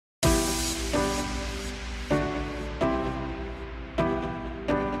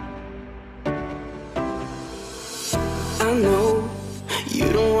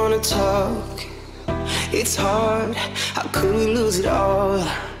talk. It's hard, how could we lose it all?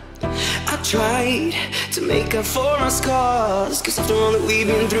 I tried to make up for our scars, cause after all that we've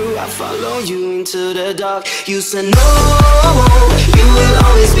been through, I follow you into the dark. You said no, you will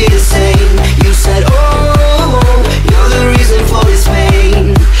always be the same. You said oh, you're the reason for this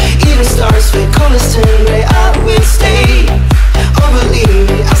pain. Even stars fade, colors turn gray, I will stay. Oh believe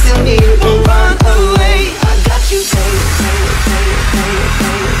me, I still need it, won't run away. I got you,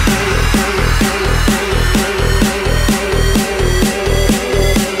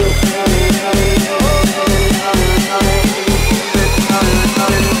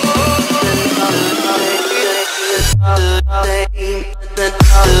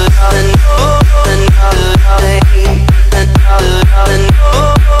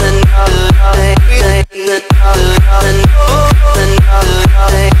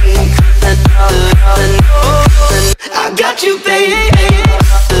 I got you, baby.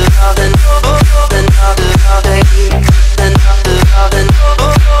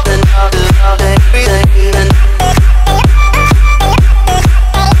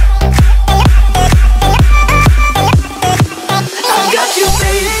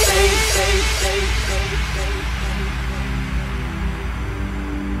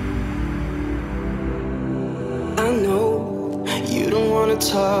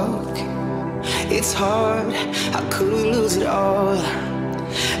 Talk. It's hard, how could we lose it all?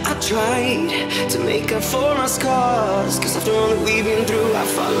 I tried to make up for our scars, cause after all that we've been through, I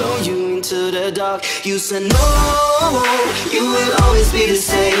follow you into the dark. You said no, you will always be the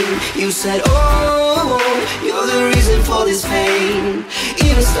same. You said oh, you're the reason for this pain.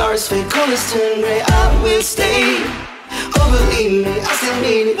 Even stars fade, colors turn gray, I will stay. Oh believe me, I still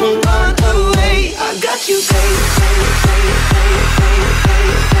need it, won't run away. I got you, babe.